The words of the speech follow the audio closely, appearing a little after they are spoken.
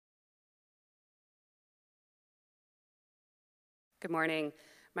Good morning.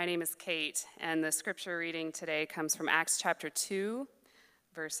 My name is Kate, and the scripture reading today comes from Acts chapter 2,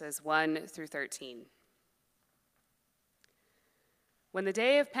 verses 1 through 13. When the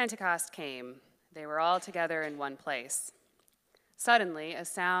day of Pentecost came, they were all together in one place. Suddenly, a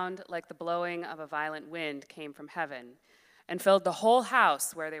sound like the blowing of a violent wind came from heaven and filled the whole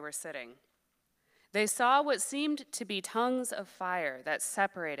house where they were sitting. They saw what seemed to be tongues of fire that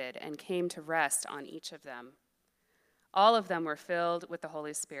separated and came to rest on each of them. All of them were filled with the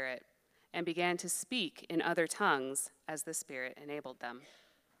Holy Spirit and began to speak in other tongues as the Spirit enabled them.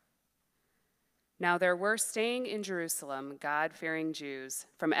 Now there were staying in Jerusalem God-fearing Jews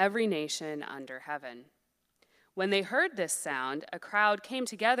from every nation under heaven. When they heard this sound, a crowd came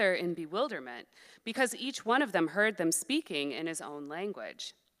together in bewilderment because each one of them heard them speaking in his own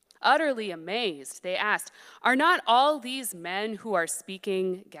language. Utterly amazed, they asked, "Are not all these men who are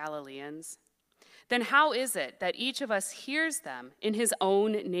speaking Galileans? Then how is it that each of us hears them in his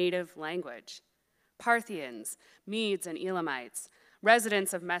own native language? Parthians, Medes and Elamites,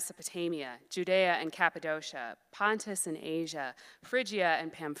 residents of Mesopotamia, Judea and Cappadocia, Pontus and Asia, Phrygia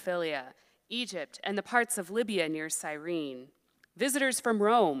and Pamphylia, Egypt and the parts of Libya near Cyrene, visitors from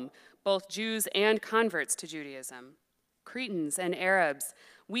Rome, both Jews and converts to Judaism, Cretans and Arabs,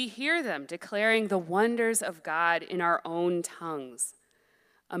 we hear them declaring the wonders of God in our own tongues."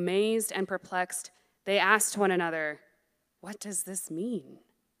 Amazed and perplexed, they asked one another, "What does this mean?"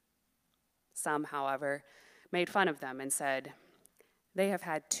 Some, however, made fun of them and said, "They have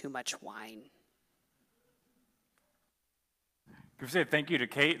had too much wine." Can we say thank you to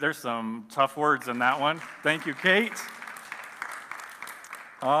Kate? There's some tough words in that one. Thank you, Kate.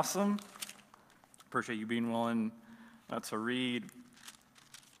 Awesome. Appreciate you being willing to read.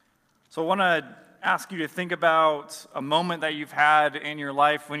 So I want to ask you to think about a moment that you've had in your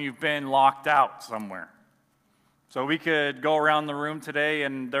life when you've been locked out somewhere. So we could go around the room today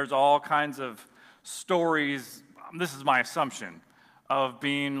and there's all kinds of stories, this is my assumption, of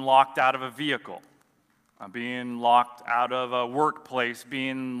being locked out of a vehicle, being locked out of a workplace,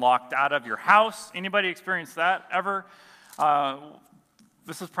 being locked out of your house. Anybody experienced that ever?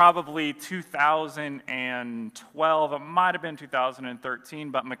 This is probably 2012. It might have been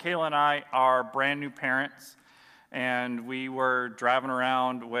 2013, but Michaela and I are brand new parents, and we were driving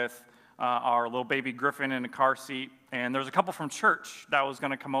around with our little baby Griffin in a car seat, and there's a couple from church that was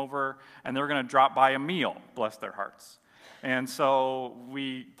going to come over, and they were going to drop by a meal, bless their hearts. And so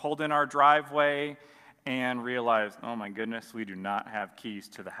we pulled in our driveway and realized, oh my goodness, we do not have keys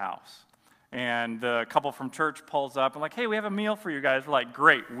to the house. And the couple from church pulls up and like, "Hey, we have a meal for you guys." We're like,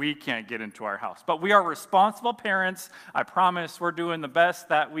 "Great, we can't get into our house." But we are responsible parents. I promise we're doing the best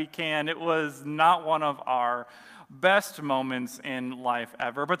that we can. It was not one of our best moments in life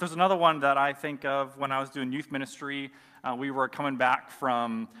ever. But there's another one that I think of when I was doing youth ministry. We were coming back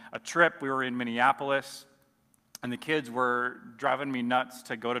from a trip. We were in Minneapolis. And the kids were driving me nuts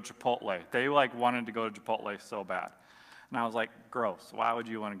to go to Chipotle. They wanted to go to Chipotle so bad. And I was like, gross, why would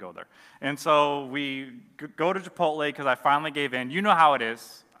you want to go there? And so we go to Chipotle because I finally gave in. You know how it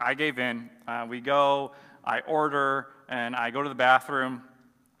is. I gave in. We go, I order, and I go to the bathroom.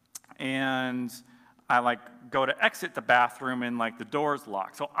 And I go to exit the bathroom and the door's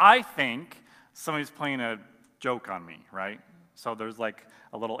locked. So I think somebody's playing a joke on me, right? So there's a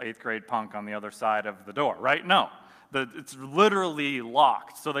little 8th grade punk on the other side of the door, right? No. It's literally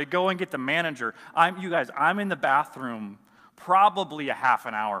locked. So they go and get the manager. I'm in the bathroom probably a half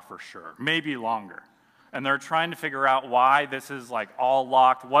an hour for sure, maybe longer. And they're trying to figure out why this is all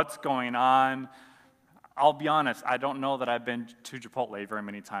locked, what's going on. I'll be honest, I don't know that I've been to Chipotle very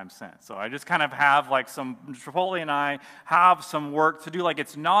many times since. So I just kind of have Chipotle and I have some work to do.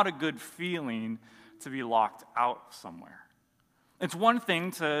 It's not a good feeling to be locked out somewhere. It's one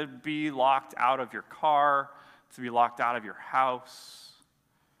thing to be locked out of your car, to be locked out of your house,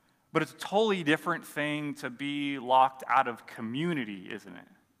 but it's a totally different thing to be locked out of community, isn't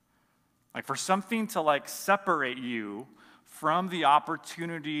it? For something to separate you from the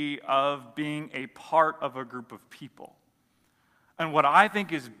opportunity of being a part of a group of people. And what I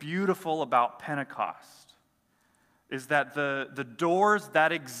think is beautiful about Pentecost is that the doors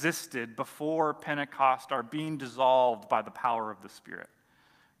that existed before Pentecost are being dissolved by the power of the Spirit.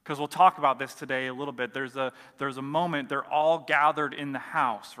 Because we'll talk about this today a little bit. There's a moment, they're all gathered in the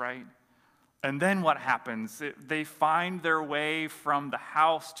house, right? And then what happens? They find their way from the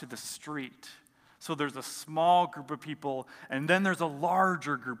house to the street. So there's a small group of people, and then there's a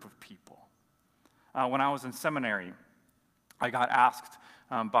larger group of people. When I was in seminary, I got asked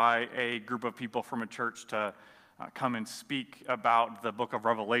by a group of people from a church to come and speak about the book of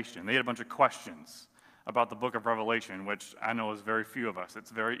Revelation. They had a bunch of questions. about the book of Revelation, which I know is very few of us.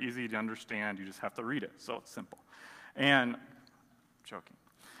 It's very easy to understand. You just have to read it, so it's simple. And, joking.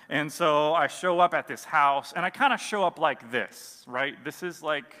 And so I show up at this house, and I kind of show up like this, right? This is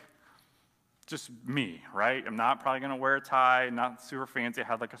like just me, right? I'm not probably going to wear a tie, not super fancy. I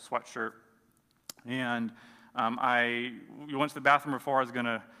had like a sweatshirt. And we went to the bathroom before I was going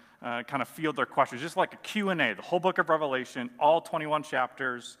to kind of field their questions, just like a Q&A, the whole book of Revelation, all 21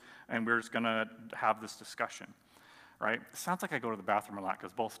 chapters, and we're just going to have this discussion, right? It sounds like I go to the bathroom a lot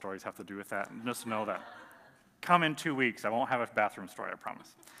because both stories have to do with that. And just know that. Come in 2 weeks. I won't have a bathroom story, I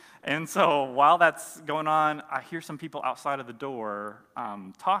promise. And so while that's going on, I hear some people outside of the door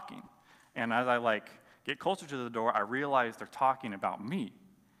talking. And as I get closer to the door, I realize they're talking about me.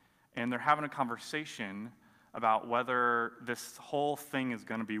 And they're having a conversation about whether this whole thing is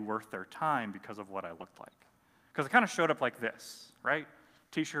going to be worth their time because of what I looked like. Because I kind of showed up like this, right?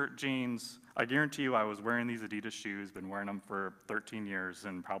 T-shirt, jeans. I guarantee you I was wearing these Adidas shoes, been wearing them for 13 years,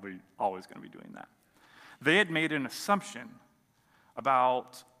 and probably always going to be doing that. They had made an assumption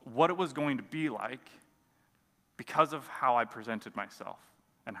about what it was going to be like because of how I presented myself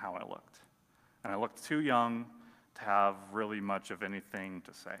and how I looked. And I looked too young to have really much of anything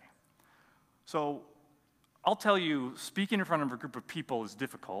to say. So I'll tell you, speaking in front of a group of people is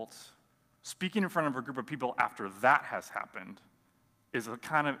difficult. Speaking in front of a group of people after that has happened is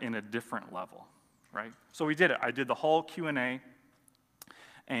kind of in a different level, right? So we did it. I did the whole Q&A,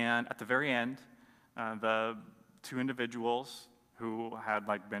 and at the very end, the two individuals who had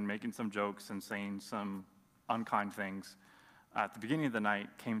been making some jokes and saying some unkind things at the beginning of the night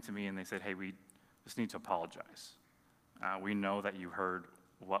came to me and they said, "Hey, we just need to apologize. We know that you heard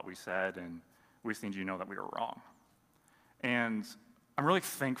what we said, and we just need you to know that we were wrong." And I'm really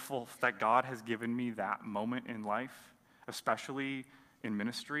thankful that God has given me that moment in life, especially in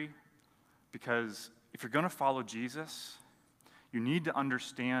ministry, because if you're going to follow Jesus, you need to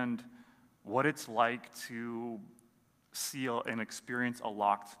understand what it's like to see and experience a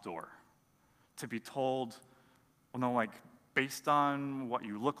locked door. To be told, well, no, based on what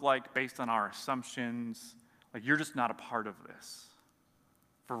you look like, based on our assumptions, you're just not a part of this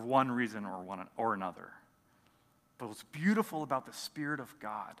for one reason or another. But what's beautiful about the Spirit of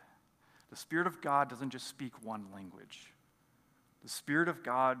God, the Spirit of God doesn't just speak one language. The Spirit of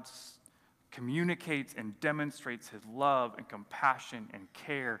God communicates and demonstrates his love and compassion and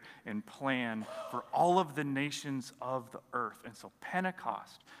care and plan for all of the nations of the earth. And so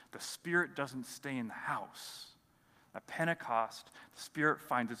Pentecost, the Spirit doesn't stay in the house. At Pentecost, the Spirit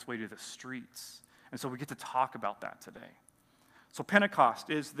finds its way to the streets. And so we get to talk about that today. So Pentecost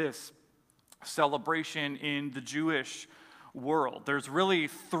is this celebration in the Jewish world. There's really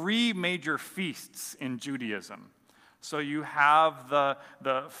three major feasts in Judaism. So you have the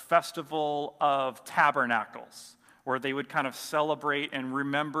Festival of Tabernacles, where they would kind of celebrate and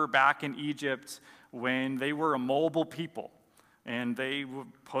remember back in Egypt when they were a mobile people. And they would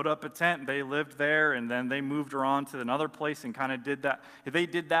put up a tent, they lived there, and then they moved on to another place and kind of did that. They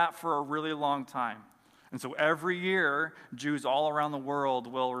did that for a really long time. And so every year, Jews all around the world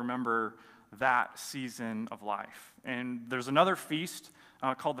will remember that season of life. And there's another feast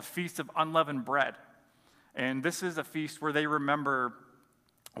called the Feast of Unleavened Bread. And this is a feast where they remember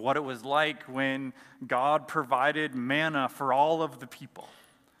what it was like when God provided manna for all of the people.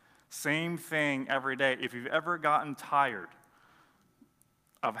 Same thing every day. If you've ever gotten tired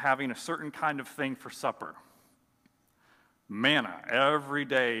of having a certain kind of thing for supper, manna every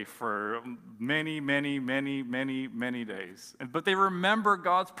day for many, many, many, many, many days. But they remember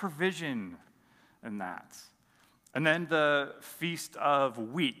God's provision in that. And then the Feast of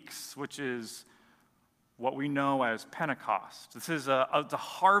Weeks, which is what we know as Pentecost. This is a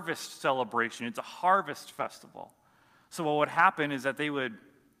harvest celebration. It's a harvest festival. So what would happen is that they would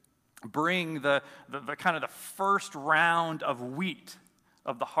bring the kind of the first round of wheat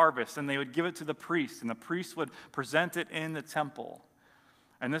of the harvest, and they would give it to the priest, and the priest would present it in the temple.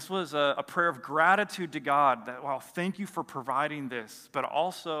 And this was a prayer of gratitude to God that, wow, thank you for providing this, but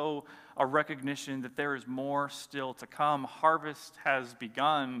also a recognition that there is more still to come. Harvest has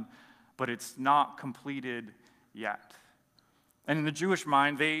begun, but it's not completed yet. And in the Jewish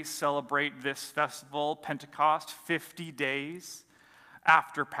mind, they celebrate this festival, Pentecost, 50 days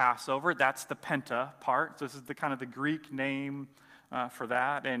after Passover. That's the Penta part. This is the kind of the Greek name for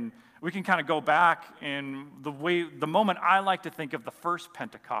that. And we can kind of go back, and the moment I like to think of the first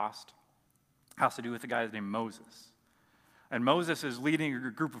Pentecost has to do with a guy named Moses. And Moses is leading a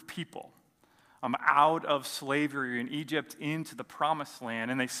group of people out of slavery in Egypt into the Promised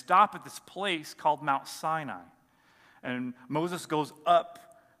Land. And they stop at this place called Mount Sinai. And Moses goes up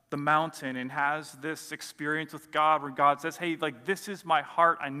the mountain and has this experience with God where God says, hey, like, this is my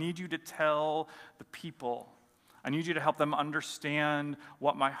heart. I need you to tell the people. I need you to help them understand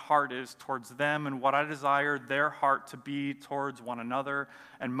what my heart is towards them and what I desire their heart to be towards one another.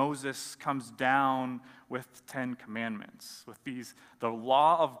 And Moses comes down with 10 commandments, with the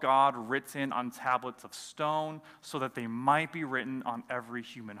law of God written on tablets of stone so that they might be written on every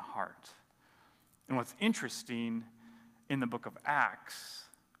human heart. And what's interesting in the book of Acts,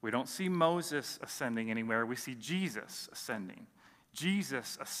 we don't see Moses ascending anywhere. We see Jesus ascending.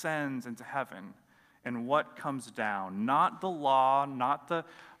 Jesus ascends into heaven. And what comes down? Not the law, not the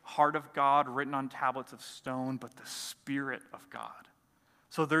heart of God written on tablets of stone, but the Spirit of God.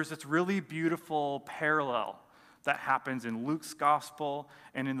 So there's this really beautiful parallel that happens in Luke's gospel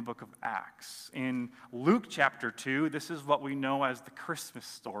and in the book of Acts. In Luke chapter 2, this is what we know as the Christmas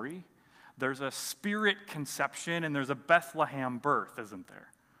story. There's a Spirit conception and there's a Bethlehem birth, isn't there?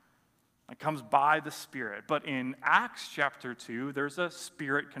 It comes by the Spirit. But in Acts chapter 2, there's a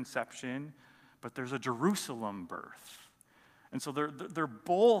Spirit conception, but there's a Jerusalem birth. And so they're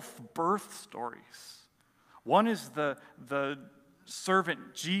both birth stories. One is the servant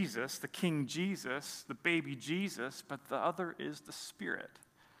Jesus, the King Jesus, the baby Jesus, but the other is the Spirit.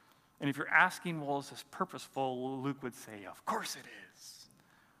 And if you're asking, well, is this purposeful? Luke would say, of course it is.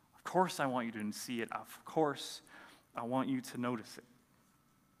 Of course I want you to see it. Of course I want you to notice it.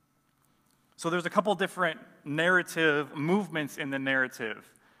 So there's a couple different narrative movements in the narrative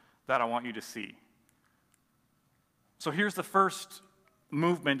that I want you to see. So here's the first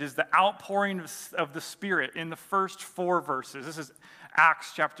movement, is the outpouring of the Spirit in the first 4 verses. This is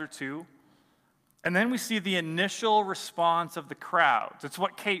Acts chapter 2. And then we see the initial response of the crowds. It's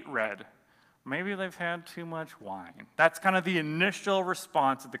what Kate read. Maybe they've had too much wine. That's kind of the initial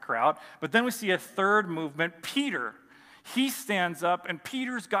response of the crowd. But then we see a third movement, Peter. He stands up, and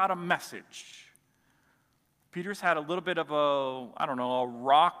Peter's got a message. Peter's had a little bit of a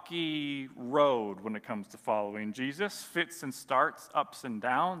rocky road when it comes to following Jesus. Fits and starts, ups and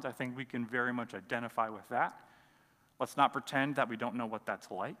downs. I think we can very much identify with that. Let's not pretend that we don't know what that's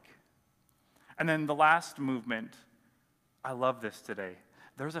like. And then the last movement, I love this today.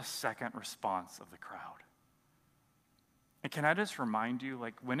 There's a second response of the crowd. And can I just remind you,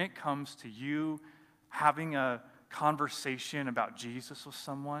 like, when it comes to you having a conversation about Jesus with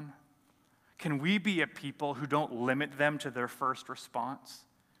someone, can we be a people who don't limit them to their first response?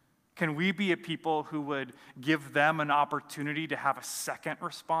 Can we be a people who would give them an opportunity to have a second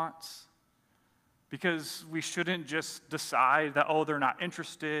response? Because we shouldn't just decide that, they're not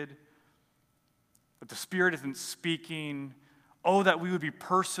interested, that the Spirit isn't speaking, that we would be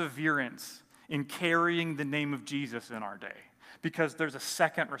perseverant in carrying the name of Jesus in our day. Because there's a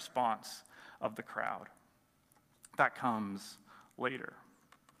second response of the crowd. That comes later.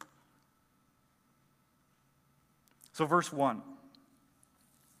 So verse 1.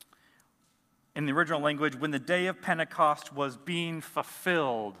 In the original language, when the day of Pentecost was being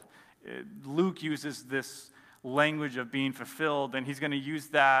fulfilled, Luke uses this language of being fulfilled, and he's going to use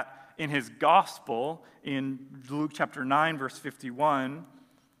that in his gospel in Luke chapter 9, verse 51.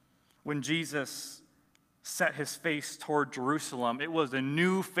 When Jesus set his face toward Jerusalem, it was a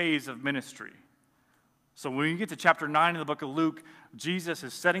new phase of ministry. So when you get to chapter 9 in the book of Luke, Jesus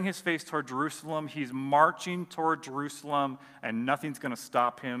is setting his face toward Jerusalem. He's marching toward Jerusalem, and nothing's going to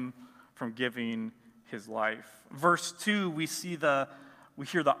stop him from giving his life. Verse 2, we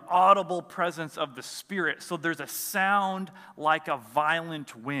hear the audible presence of the Spirit. So there's a sound like a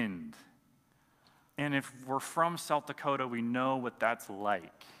violent wind. And if we're from South Dakota, we know what that's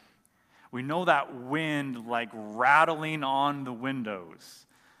like. We know that wind like rattling on the windows.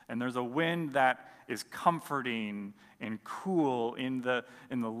 And there's a wind that is comforting and cool in the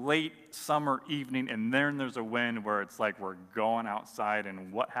late summer evening, and then there's a wind where it's like we're going outside,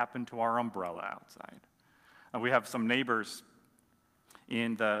 and what happened to our umbrella outside? And we have some neighbors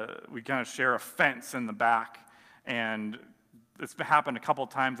we kind of share a fence in the back, and it's happened a couple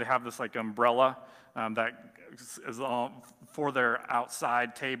times. They have this like umbrella that is for their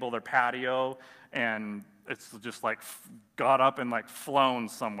outside table, their patio, and it's just like got up and like flown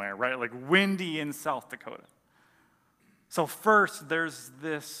somewhere, right? Like windy in South Dakota. So first, there's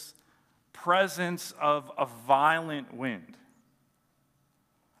this presence of a violent wind.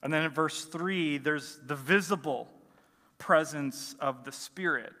 And then in verse 3, there's the visible presence of the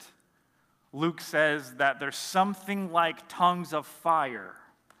Spirit. Luke says that there's something like tongues of fire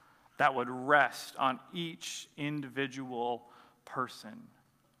that would rest on each individual person.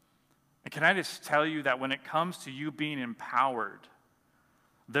 And can I just tell you that when it comes to you being empowered,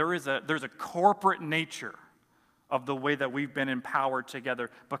 there's a corporate nature of the way that we've been empowered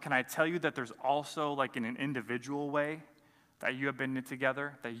together. But can I tell you that there's also, like in an individual way, that you have been knit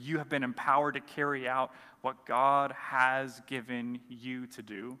together, that you have been empowered to carry out what God has given you to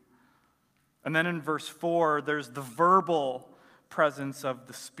do. And then in verse 4, there's the verbal presence of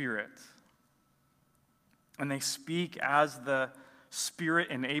the Spirit. And they speak as the Spirit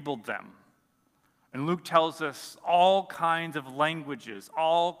enabled them. And Luke tells us all kinds of languages,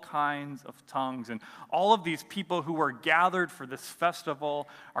 all kinds of tongues. And all of these people who are gathered for this festival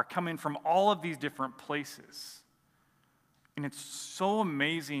are coming from all of these different places. And it's so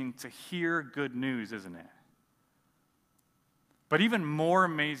amazing to hear good news, isn't it? But even more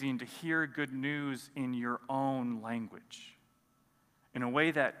amazing to hear good news in your own language, in a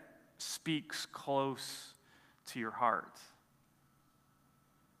way that speaks close to your heart.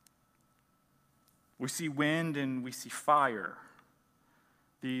 We see wind and we see fire,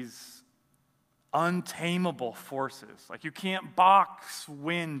 these untamable forces. Like you can't box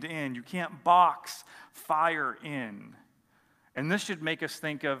wind in, you can't box fire in. And this should make us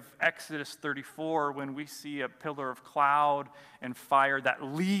think of Exodus 34 when we see a pillar of cloud and fire that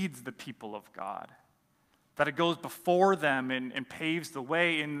leads the people of God, that it goes before them and paves the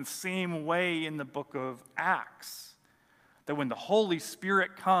way. In the same way in the book of Acts, that when the Holy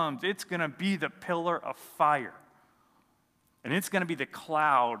Spirit comes, it's going to be the pillar of fire. And it's going to be the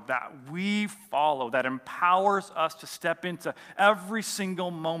cloud that we follow, that empowers us to step into every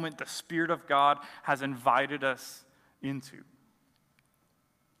single moment the Spirit of God has invited us into.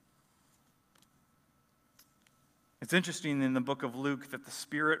 It's interesting in the book of Luke that the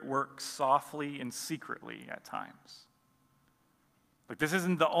Spirit works softly and secretly at times. Like this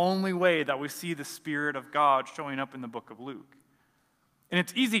isn't the only way that we see the Spirit of God showing up in the book of Luke. And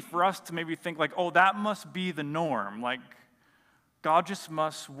it's easy for us to maybe think like, oh, that must be the norm. Like God just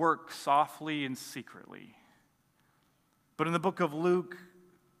must work softly and secretly. But in the book of Luke,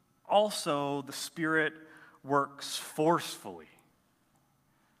 also the Spirit works forcefully.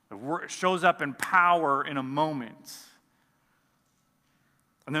 It shows up in power in a moment.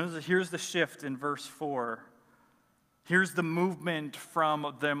 And then here's the shift in verse 4. Here's the movement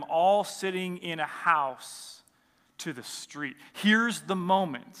from them all sitting in a house to the street. Here's the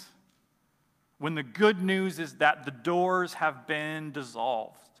moment when the good news is that the doors have been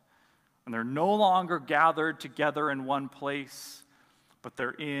dissolved. And they're no longer gathered together in one place, but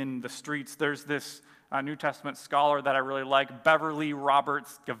they're in the streets. There's this New Testament scholar that I really like, Beverly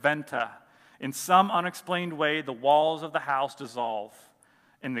Roberts Gaventa. In some unexplained way, the walls of the house dissolve,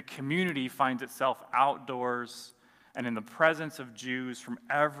 and the community finds itself outdoors and in the presence of Jews from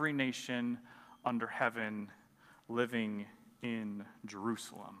every nation under heaven living in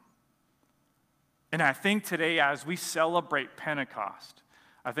Jerusalem. And I think today, as we celebrate Pentecost,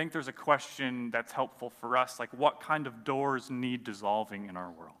 I think there's a question that's helpful for us, like what kind of doors need dissolving in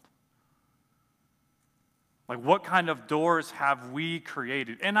our world? Like, what kind of doors have we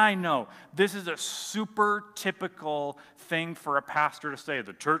created? And I know this is a super typical thing for a pastor to say.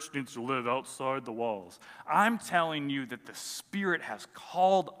 The church needs to live outside the walls. I'm telling you that the Spirit has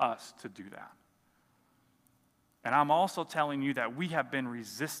called us to do that. And I'm also telling you that we have been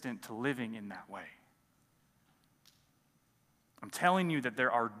resistant to living in that way. I'm telling you that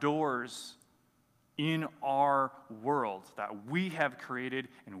there are doors in our world that we have created,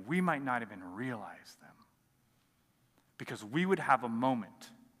 and we might not even realize them. Because we would have a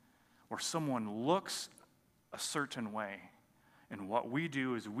moment where someone looks a certain way, and what we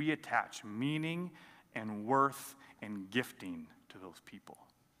do is we attach meaning and worth and gifting to those people.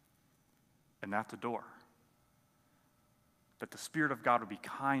 And that's a door that the Spirit of God would be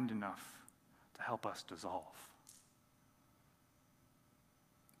kind enough to help us dissolve.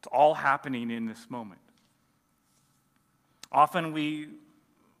 It's all happening in this moment. Often we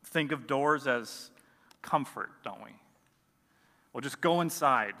think of doors as comfort, don't we? Well, just go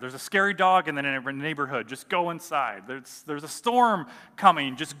inside. There's a scary dog in the neighborhood. Just go inside. There's a storm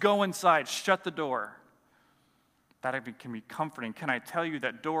coming. Just go inside. Shut the door. That can be comforting. Can I tell you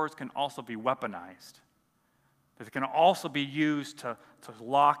that doors can also be weaponized? That it can also be used to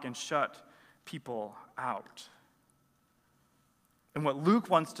lock and shut people out. And what Luke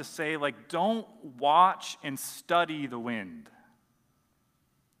wants to say, like, don't watch and study the wind.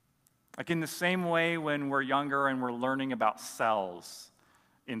 Like in the same way when we're younger and we're learning about cells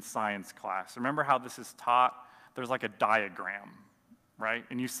in science class. Remember how this is taught? There's like a diagram, right?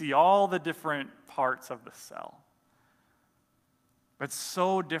 And you see all the different parts of the cell. But it's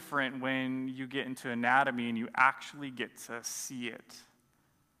so different when you get into anatomy and you actually get to see it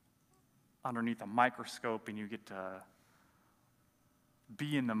underneath a microscope and you get to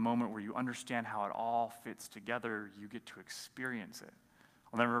be in the moment where you understand how it all fits together. You get to experience it.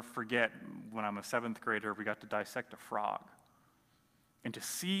 I'll never forget when I'm a 7th grader, we got to dissect a frog and to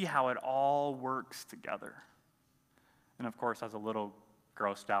see how it all works together. And of course, I was a little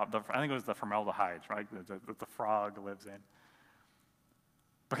grossed out. I think it was the formaldehyde, right, that the frog lives in.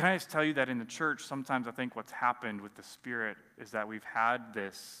 But can I just tell you that in the church, sometimes I think what's happened with the Spirit is that we've had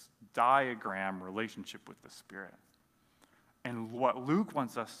this diagram relationship with the Spirit. And what Luke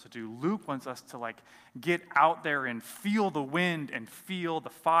wants us to do, Luke wants us to get out there and feel the wind and feel the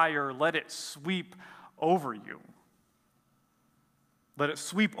fire. Let it sweep over you. Let it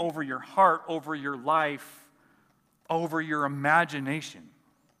sweep over your heart, over your life, over your imagination.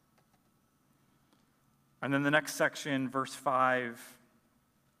 And then the next section, verse 5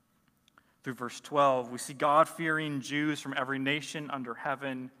 through verse 12, we see God-fearing Jews from every nation under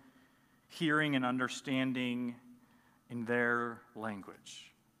heaven, hearing and understanding in their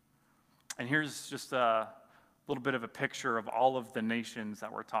language. And here's just a little bit of a picture of all of the nations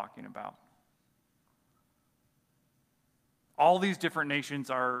that we're talking about. All these different nations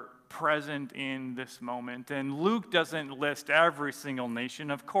are present in this moment, and Luke doesn't list every single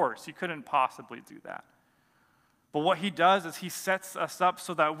nation. Of course, he couldn't possibly do that. But what he does is he sets us up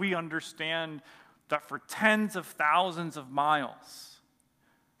so that we understand that for tens of thousands of miles,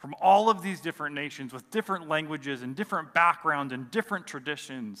 from all of these different nations with different languages and different backgrounds and different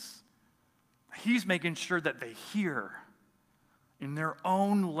traditions, he's making sure that they hear in their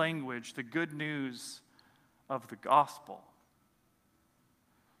own language the good news of the gospel.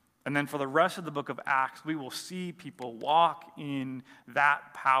 And then for the rest of the book of Acts, we will see people walk in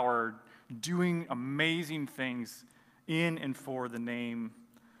that power, doing amazing things in and for the name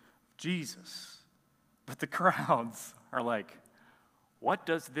of Jesus. But the crowds are like, what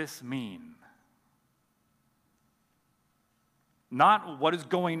does this mean? Not what is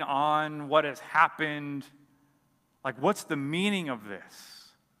going on, what has happened. What's the meaning of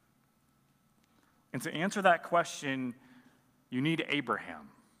this? And to answer that question, you need Abraham.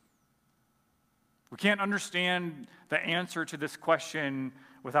 We can't understand the answer to this question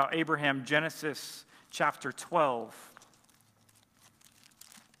without Abraham. Genesis chapter 12.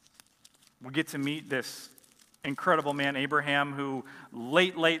 We get to meet this incredible man, Abraham, who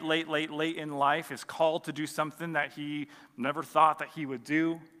late in life is called to do something that he never thought that he would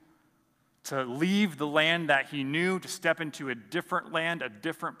do, to leave the land that he knew, to step into a different land, a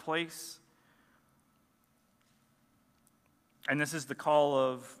different place. And this is the call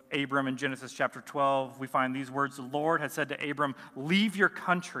of Abram in Genesis chapter 12. We find these words: the Lord had said to Abram, leave your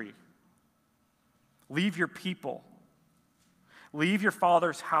country, leave your people, leave your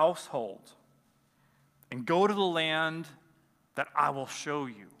father's household, and go to the land that I will show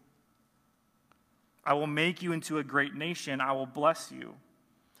you. I will make you into a great nation. I will bless you,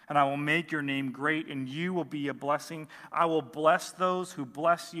 and I will make your name great, and you will be a blessing. I will bless those who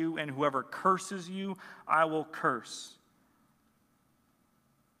bless you, and whoever curses you, I will curse.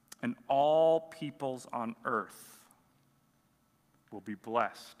 And all peoples on earth will be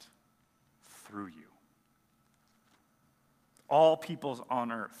blessed through you. All peoples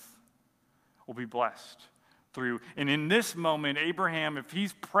on earth will be blessed through. And in this moment, Abraham, if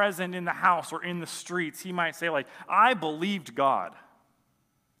he's present in the house or in the streets, he might say, I believed God,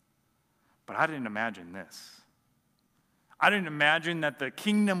 but I didn't imagine this. I didn't imagine that the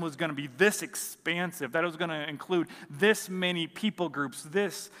kingdom was going to be this expansive, that it was going to include this many people groups,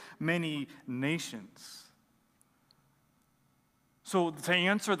 this many nations. So to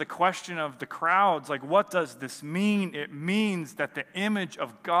answer the question of the crowds, what does this mean? It means that the image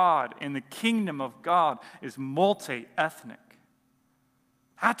of God and the kingdom of God is multi-ethnic.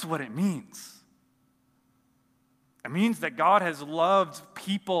 That's what it means. It means that God has loved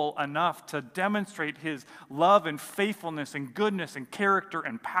people enough to demonstrate his love and faithfulness and goodness and character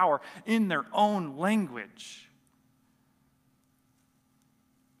and power in their own language.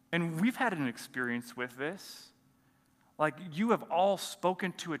 And we've had an experience with this. You have all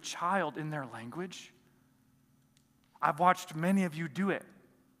spoken to a child in their language. I've watched many of you do it.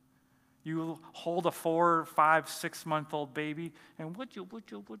 You hold a 4, 5, 6-month-old baby, and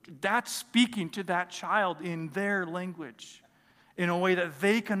that's speaking to that child in their language in a way that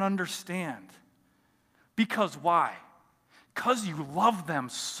they can understand. Because why? Because you love them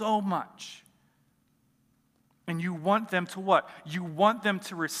so much. And you want them to what? You want them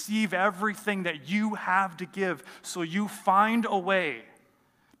to receive everything that you have to give, so you find a way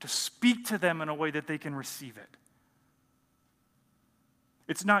to speak to them in a way that they can receive it.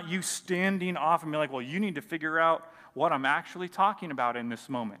 It's not you standing off and be like, well, you need to figure out what I'm actually talking about in this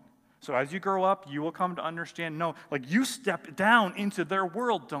moment. So as you grow up, you will come to understand, no, like you step down into their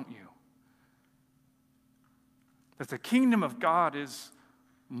world, don't you? That the kingdom of God is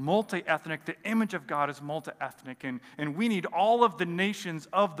multi-ethnic, the image of God is multi-ethnic, and we need all of the nations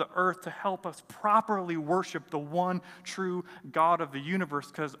of the earth to help us properly worship the one true God of the universe,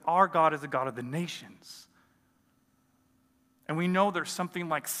 because our God is the God of the nations. And we know there's something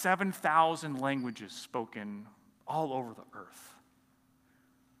like 7,000 languages spoken all over the earth.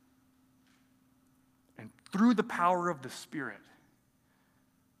 And through the power of the Spirit,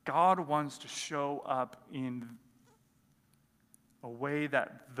 God wants to show up in a way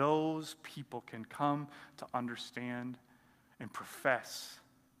that those people can come to understand and profess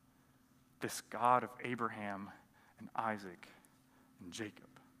this God of Abraham and Isaac and Jacob.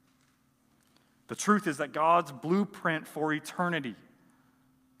 The truth is that God's blueprint for eternity,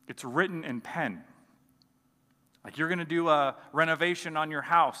 it's written in pen. Like you're going to do a renovation on your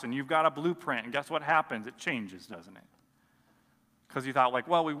house and you've got a blueprint, and guess what happens? It changes, doesn't it? Because you thought like,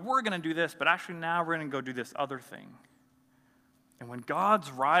 well, we were going to do this, but actually now we're going to go do this other thing. And when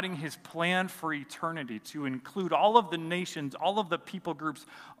God's writing his plan for eternity to include all of the nations, all of the people groups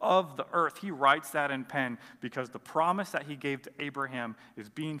of the earth, he writes that in pen because the promise that he gave to Abraham is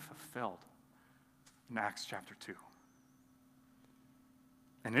being fulfilled in Acts chapter 2.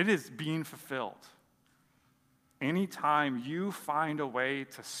 And it is being fulfilled anytime you find a way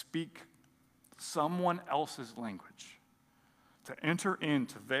to speak someone else's language, to enter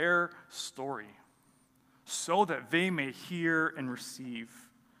into their story, so that they may hear and receive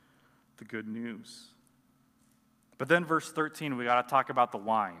the good news. But then verse 13, we got to talk about the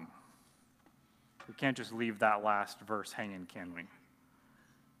wine. We can't just leave that last verse hanging, can we?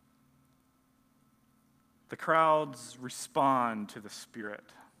 The crowds respond to the Spirit.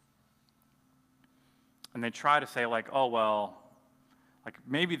 And they try to say like, oh, well, like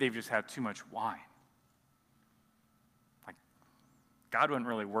maybe they've just had too much wine. Like, God wouldn't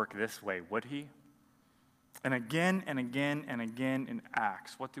really work this way, would he? And again and again and again in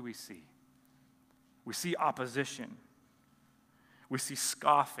Acts, what do we see? We see opposition. We see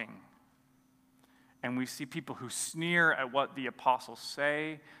scoffing. And we see people who sneer at what the apostles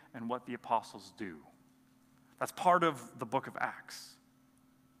say and what the apostles do. That's part of the book of Acts.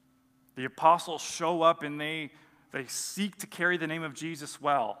 The apostles show up and they seek to carry the name of Jesus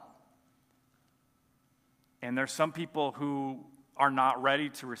well. And there's some people who are not ready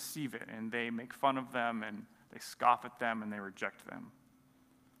to receive it, and they make fun of them, and they scoff at them, and they reject them.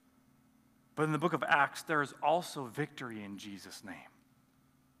 But in the book of Acts, there is also victory in Jesus' name.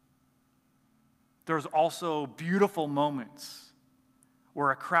 There's also beautiful moments where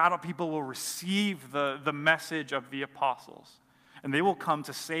a crowd of people will receive the message of the apostles, and they will come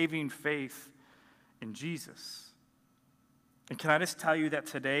to saving faith in Jesus. And can I just tell you that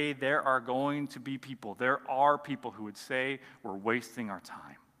today there are going to be people, there are people who would say we're wasting our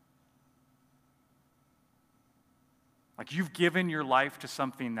time. Like you've given your life to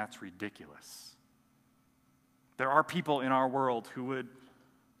something that's ridiculous. There are people in our world who would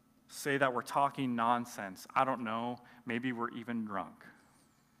say that we're talking nonsense. I don't know, maybe we're even drunk.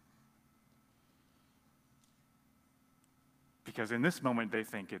 Because in this moment they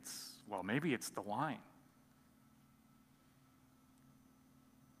think maybe it's the wine.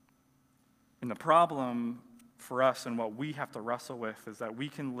 And the problem for us and what we have to wrestle with is that we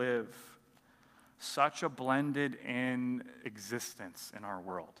can live such a blended-in existence in our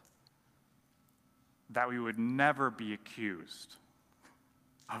world that we would never be accused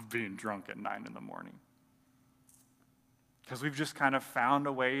of being drunk at 9 in the morning. Because we've just kind of found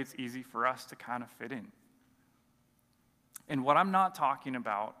a way it's easy for us to kind of fit in. And what I'm not talking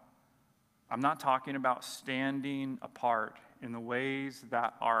about standing apart in the ways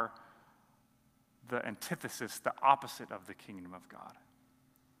that are the antithesis, the opposite of the kingdom of God.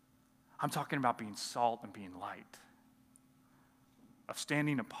 I'm talking about being salt and being light, of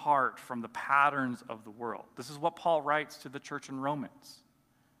standing apart from the patterns of the world. This is what Paul writes to the church in Romans.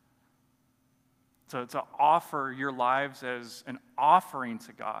 To offer your lives as an offering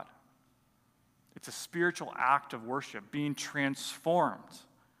to God. It's a spiritual act of worship, being transformed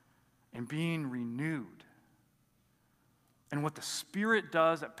and being renewed. And what the Spirit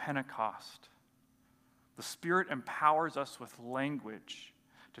does at Pentecost, the Spirit empowers us with language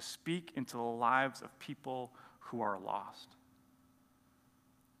to speak into the lives of people who are lost.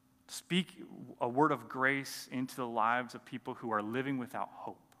 Speak a word of grace into the lives of people who are living without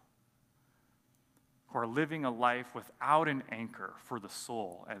hope, who are living a life without an anchor for the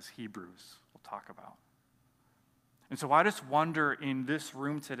soul, as Hebrews will talk about. And so I just wonder in this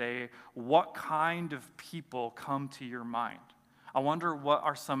room today, what kind of people come to your mind? I wonder what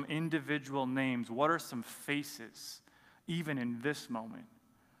are some individual names, what are some faces, even in this moment.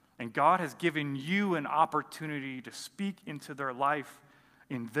 And God has given you an opportunity to speak into their life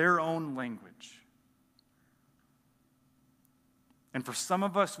in their own language. And for some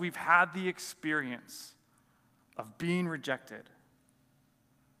of us, we've had the experience of being rejected.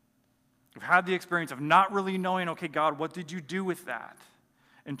 We've had the experience of not really knowing, okay, God, what did you do with that?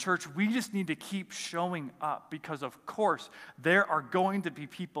 In church, we just need to keep showing up because, of course, there are going to be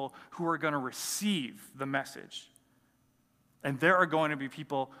people who are going to receive the message. And there are going to be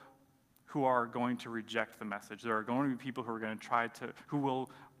people who are going to reject the message. There are going to be people who are going to who will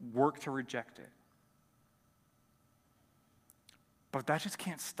work to reject it. But that just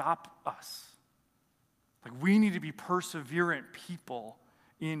can't stop us. Like, we need to be perseverant people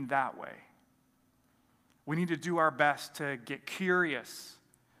in that way. We need to do our best to get curious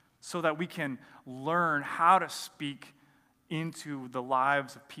so that we can learn how to speak into the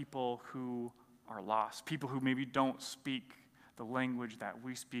lives of people who are lost, people who maybe don't speak the language that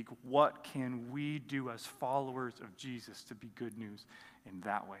we speak. What can we do as followers of Jesus to be good news in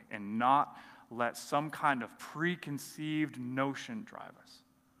that way and not let some kind of preconceived notion drive us?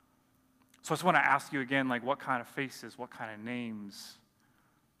 So I just want to ask you again, like, what kind of faces, what kind of names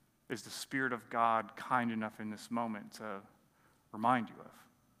is the Spirit of God kind enough in this moment to remind you of?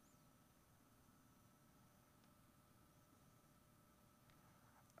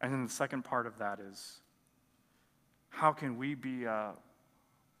 And then the second part of that is, how can we be a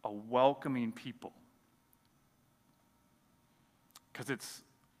welcoming people? Because it's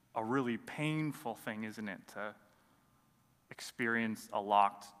a really painful thing, isn't it, to experience a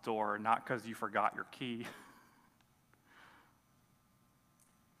locked door, not because you forgot your key,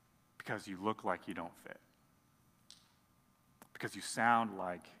 because you look like you don't fit, because you sound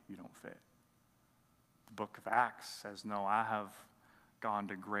like you don't fit. The book of Acts says, no, I have gone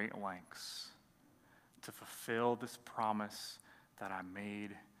to great lengths to fulfill this promise that I made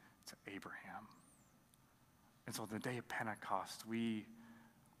to Abraham. And so on the day of Pentecost, we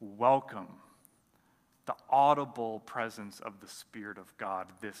welcome the audible presence of the Spirit of God,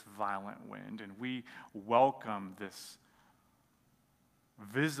 this violent wind, and we welcome this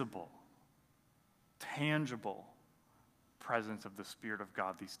visible, tangible presence of the Spirit of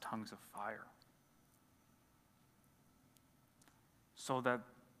God, these tongues of fire, so that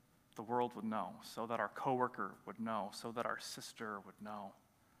the world would know, so that our coworker would know, so that our sister would know,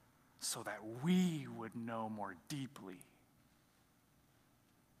 so that we would know more deeply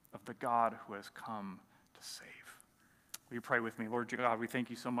of the God who has come to save. Will you pray with me? Lord God, we thank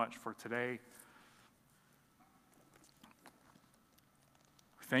you so much for today.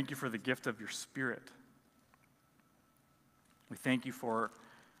 We thank you for the gift of your Spirit. We thank you for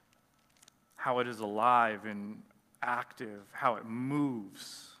how it is alive and active, how it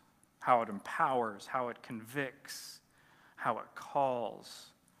moves, how it empowers, how it convicts, how it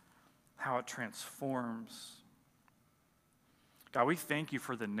calls, how it transforms. God, we thank you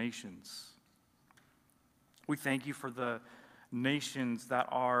for the nations. We thank you for the nations that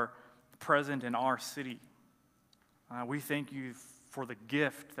are present in our city. We thank you for the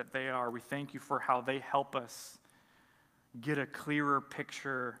gift that they are. We thank you for how they help us get a clearer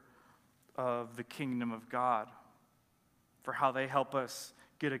picture of the kingdom of God, for how they help us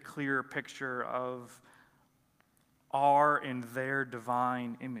get a clearer picture of our and their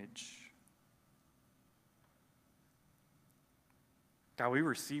divine image. God, we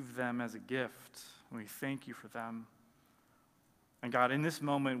receive them as a gift, and we thank you for them. And God, in this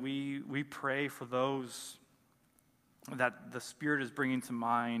moment, we pray for those that the Spirit is bringing to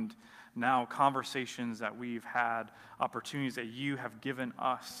mind now, conversations that we've had, opportunities that you have given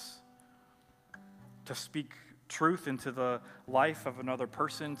us to speak truth into the life of another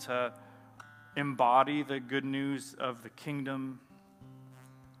person, to embody the good news of the kingdom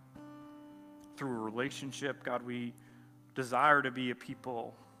through a relationship. God, we desire to be a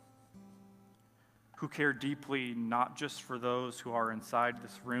people who care deeply, not just for those who are inside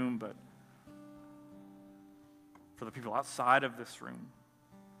this room, but for the people outside of this room.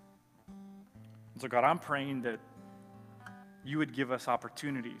 And so, God, I'm praying that you would give us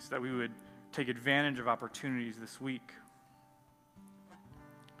opportunities, that we would take advantage of opportunities this week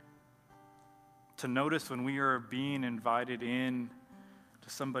to notice when we are being invited in to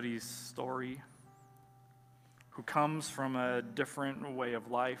somebody's story who comes from a different way of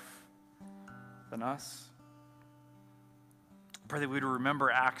life than us. I pray that we would remember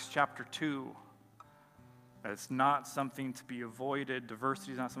Acts chapter 2, that it's not something to be avoided.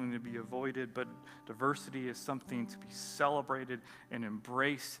 Diversity is not something to be avoided, but diversity is something to be celebrated and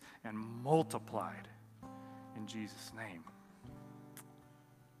embraced and multiplied in Jesus' name.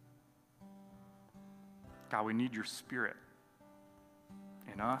 God, we need your Spirit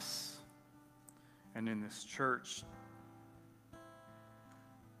in us and in this church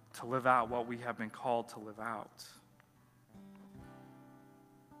to live out what we have been called to live out.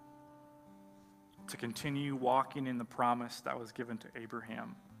 To continue walking in the promise that was given to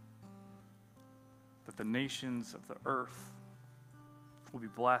Abraham, that the nations of the earth will be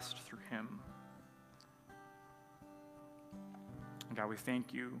blessed through him. And God, we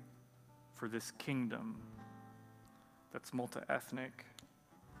thank you for this kingdom that's multi-ethnic.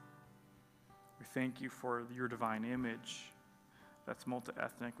 We thank you for your divine image that's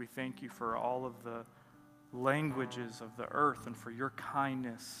multi-ethnic. We thank you for all of the languages of the earth and for your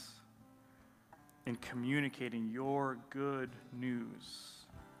kindness in communicating your good news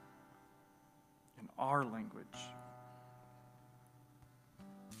in our language.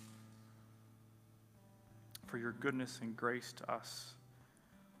 For your goodness and grace to us.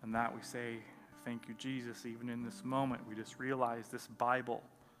 And that we say, thank you, Jesus. Even in this moment, we just realize this Bible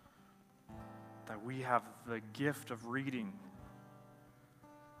that we have the gift of reading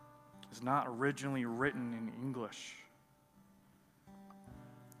is not originally written in English.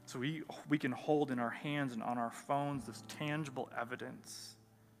 So we can hold in our hands and on our phones this tangible evidence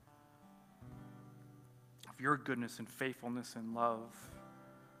of your goodness and faithfulness and love,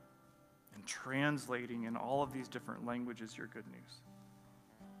 and translating in all of these different languages your good news.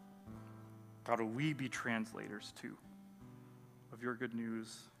 God, will we be translators too of your good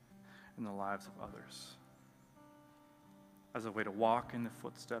news in the lives of others as a way to walk in the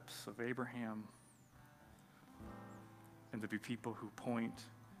footsteps of Abraham and to be people who point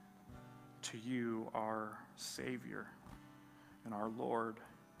to you, our Savior and our Lord,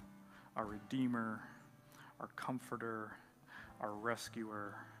 our Redeemer, our Comforter, our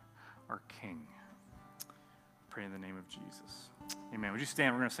Rescuer, our King. Pray in the name of Jesus. Amen. Would you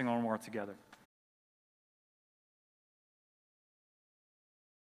stand? We're going to sing one more together.